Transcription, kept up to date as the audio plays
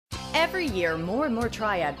Every year, more and more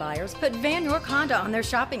Triad buyers put Vann Honda on their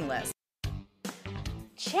shopping list.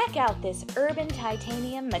 Check out this urban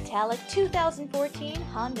titanium metallic 2014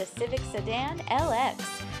 Honda Civic Sedan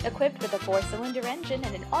LX, equipped with a 4-cylinder engine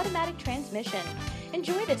and an automatic transmission.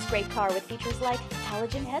 Enjoy this great car with features like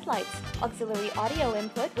halogen headlights, auxiliary audio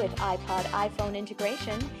input with iPod iPhone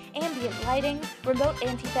integration, ambient lighting, remote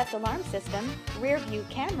anti-theft alarm system, rear view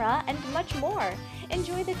camera, and much more.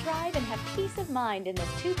 Enjoy the drive and have peace of mind in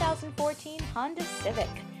this 2014 Honda Civic.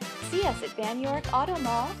 See us at Van York Auto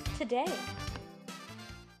Mall today.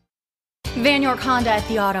 Vann Honda at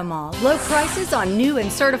the Auto Mall. Low prices on new and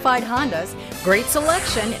certified Hondas, great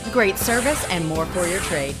selection, great service, and more for your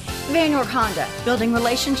trade. Vann Honda, building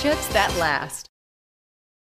relationships that last.